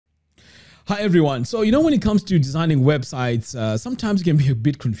Hi everyone. So when it comes to designing websites, sometimes it can be a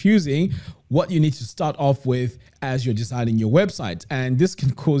bit confusing what you need to start off with as you're designing your website. And this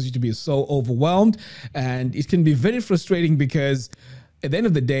can cause you to be so overwhelmed, and it can be very frustrating because at the end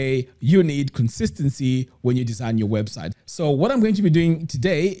of the day, you need consistency when you design your website. So what I'm going to be doing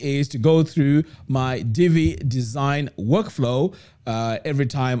today is to go through my Divi design workflow every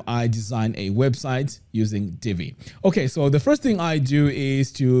time I design a website using Divi. Okay, so the first thing I do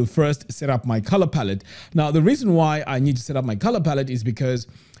is to first set up my color palette. Now, the reason why I need to set up my color palette is because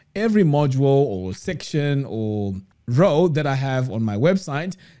every module or section or row that I have on my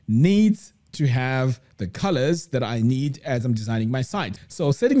website needs to have the colors that I need as I'm designing my site.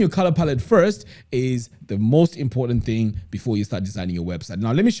 So setting your color palette first is the most important thing before you start designing your website.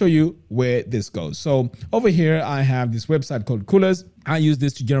 Now, let me show you where this goes. So over here, I have this website called Colors. I use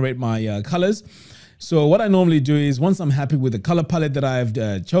this to generate my colors. So what I normally do is once I'm happy with the color palette that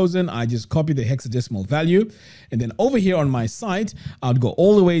I've chosen, I just copy the hexadecimal value. And then over here on my site, I'll go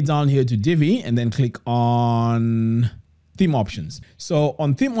all the way down here to Divi and then click on theme options. So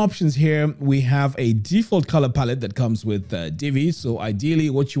on theme options here, we have a default color palette that comes with Divi. So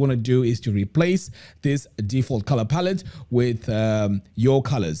ideally what you want to do is to replace this default color palette with your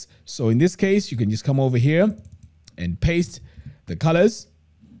colors. So in this case, you can just come over here and paste the colors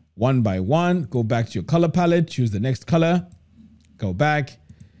one by one, go back to your color palette, choose the next color, go back,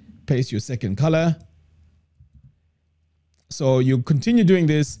 paste your second color. So you continue doing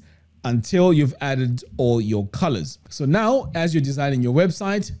this until you've added all your colors. So now, as you're designing your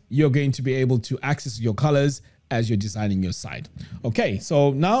website, you're going to be able to access your colors as you're designing your site. Okay,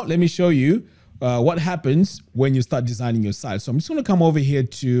 so now let me show you what happens when you start designing your site. So I'm just going to come over here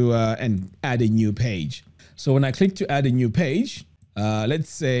to and add a new page. So when I click to add a new page, let's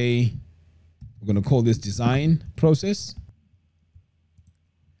say we're going to call this design process.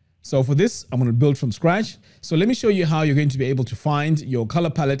 So for this, I'm going to build from scratch. So let me show you how you're going to be able to find your color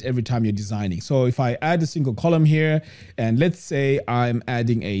palette every time you're designing. So if I add a single column here, and let's say I'm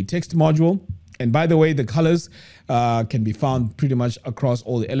adding a text module, and by the way, the colors can be found pretty much across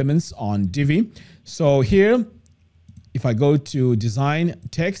all the elements on Divi. So here, if I go to design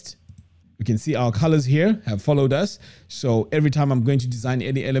text, we can see our colors here have followed us. So every time I'm going to design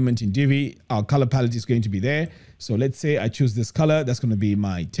any element in Divi, our color palette is going to be there. So let's say I choose this color. That's going to be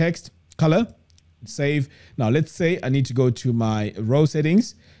my text color. Save. Now let's say I need to go to my row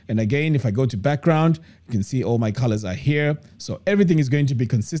settings. And again, if I go to background, you can see all my colors are here. So everything is going to be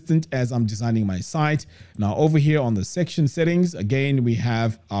consistent as I'm designing my site. Now over here on the section settings, again, we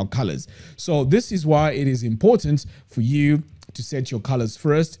have our colors. So this is why it is important for you to set your colors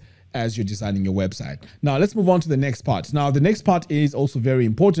first as you're designing your website. Now let's move on to the next part. Now the next part is also very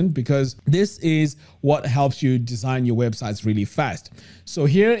important because this is what helps you design your websites really fast. So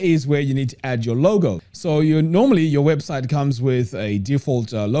here is where you need to add your logo. So normally your website comes with a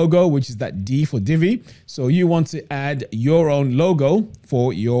default logo, which is that D for Divi. So you want to add your own logo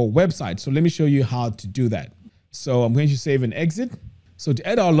for your website. So let me show you how to do that. So I'm going to save and exit. So to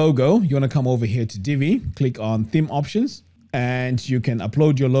add our logo, you want to come over here to Divi, click on theme options, and you can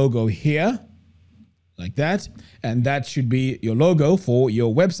upload your logo here like that. And that should be your logo for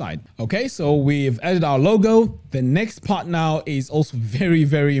your website. Okay, so we've added our logo. The next part now is also very,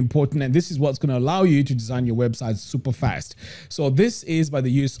 very important. And this is what's going to allow you to design your website super fast. So this is by the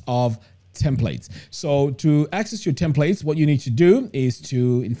use of templates. So to access your templates, what you need to do is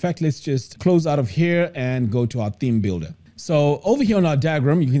to, in fact, let's just close out of here and go to our theme builder. So over here on our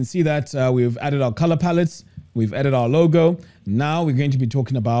diagram, you can see that we've added our color palettes. We've added our logo. Now we're going to be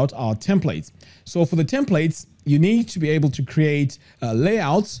talking about our templates. So for the templates, you need to be able to create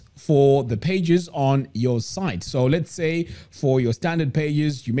layouts for the pages on your site. So let's say for your standard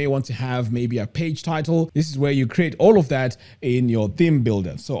pages, you may want to have maybe a page title. This is where you create all of that in your theme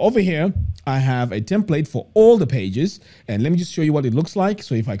builder. So over here, I have a template for all the pages. And let me just show you what it looks like.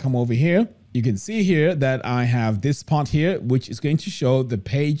 So if I come over here, you can see here that I have this part here, which is going to show the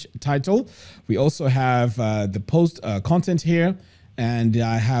page title. We also have the post content here, and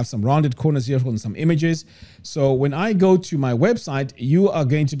I have some rounded corners here from some images. So when I go to my website, you are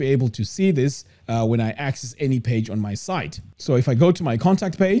going to be able to see this when I access any page on my site. So if I go to my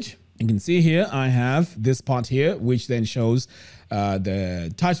contact page, you can see here, I have this part here, which then shows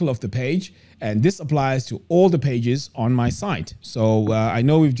the title of the page. And this applies to all the pages on my site. So I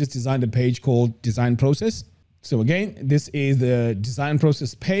know we've just designed a page called Design Process. So again, this is the Design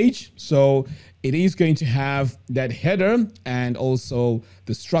Process page. So it is going to have that header, and also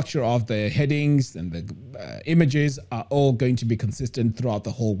the structure of the headings and the images are all going to be consistent throughout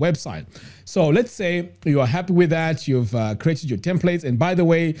the whole website. So let's say you are happy with that. You've created your templates. And by the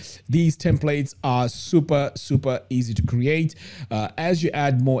way, these templates are super easy to create. As you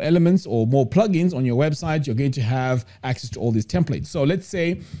add more elements or more plugins on your website, you're going to have access to all these templates. So let's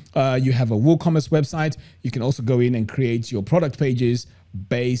say you have a WooCommerce website. You can also go in and create your product pages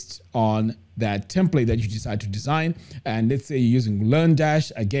based on that template that you decide to design. And let's say you're using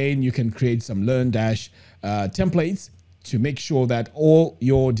LearnDash. Again, you can create some LearnDash templates to make sure that all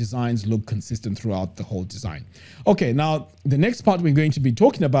your designs look consistent throughout the whole design. Okay, now the next part we're going to be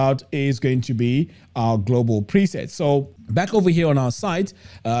talking about is going to be our global presets. So back over here on our site,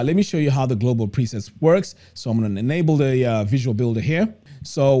 let me show you how the global presets works. So I'm going to enable the visual builder here.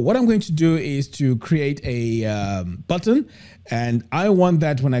 So what I'm going to do is to create a button, and I want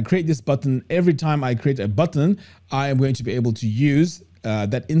that when I create this button, every time I create a button, I am going to be able to use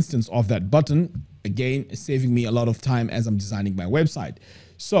that instance of that button, again, saving me a lot of time as I'm designing my website.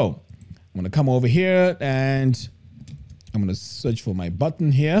 So I'm going to come over here and I'm going to search for my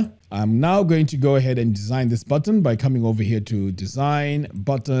button here. I'm now going to go ahead and design this button by coming over here to design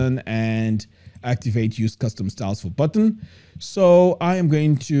button and activate use custom styles for button. So I am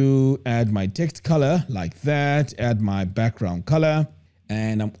going to add my text color like that, add my background color,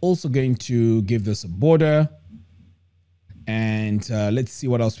 and I'm also going to give this a border. And let's see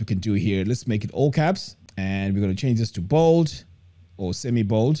what else we can do here. Let's make it all caps, and we're going to change this to bold or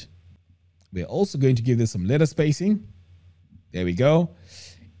semi-bold. We're also going to give this some letter spacing. There we go.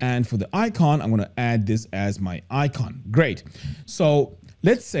 And for the icon, I'm going to add this as my icon. Great. So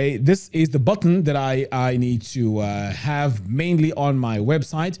let's say this is the button that I need to have mainly on my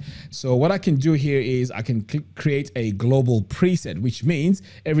website. So what I can do here is I can create a global preset, which means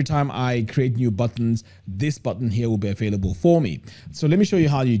every time I create new buttons, this button here will be available for me. So let me show you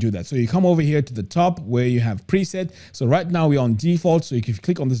how you do that. So you come over here to the top where you have preset. So right now we're on default. So if you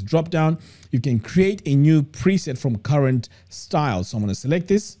click on this drop down, you can create a new preset from current style. So I'm going to select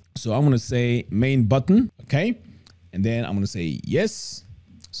this. So I'm going to say main button. Okay. And then I'm going to say yes.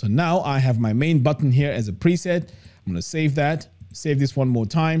 So now I have my main button here as a preset. I'm going to save that, save this one more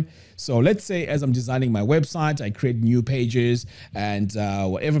time. So let's say as I'm designing my website, I create new pages, and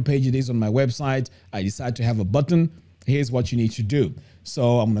whatever page it is on my website, I decide to have a button. Here's what you need to do.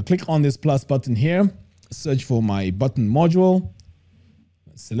 So I'm going to click on this plus button here, search for my button module,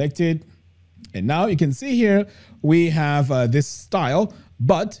 select it. And now you can see here, we have this style.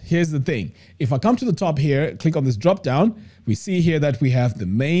 But here's the thing. If I come to the top here, click on this drop down, we see here that we have the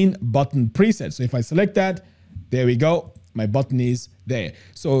main button preset. So if I select that, there we go. My button is there.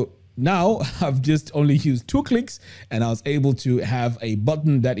 So now I've just only used 2 clicks and I was able to have a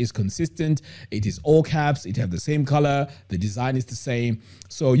button that is consistent. It is all caps. It has the same color. The design is the same.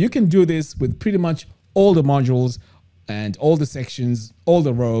 So you can do this with pretty much all the modules and all the sections, all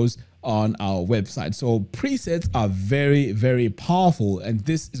the rows on our website. So presets are very powerful, and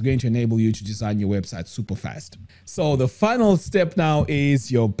this is going to enable you to design your website super fast. So the final step now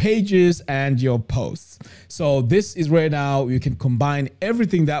is your pages and your posts. So this is where now you can combine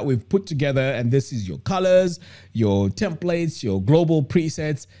everything that we've put together, and this is your colors, your templates, your global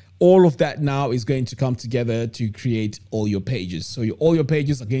presets. All of that now is going to come together to create all your pages. So all your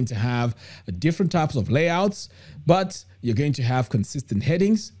pages are going to have different types of layouts, but you're going to have consistent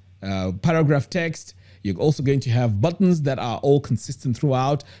headings, paragraph text. You're also going to have buttons that are all consistent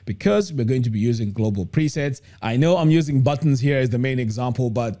throughout because we're going to be using global presets. I know I'm using buttons here as the main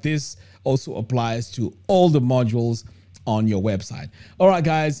example, but this also applies to all the modules on your website. All right,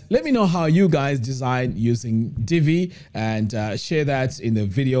 guys, let me know how you guys design using Divi, and share that in the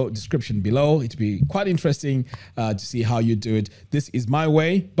video description below. It'd be quite interesting to see how you do it. This is my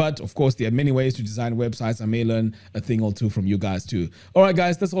way, but of course there are many ways to design websites. I may learn a thing or two from you guys too. All right,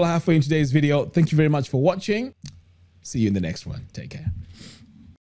 guys, that's all I have for you in today's video. Thank you very much for watching. See you in the next one. Take care.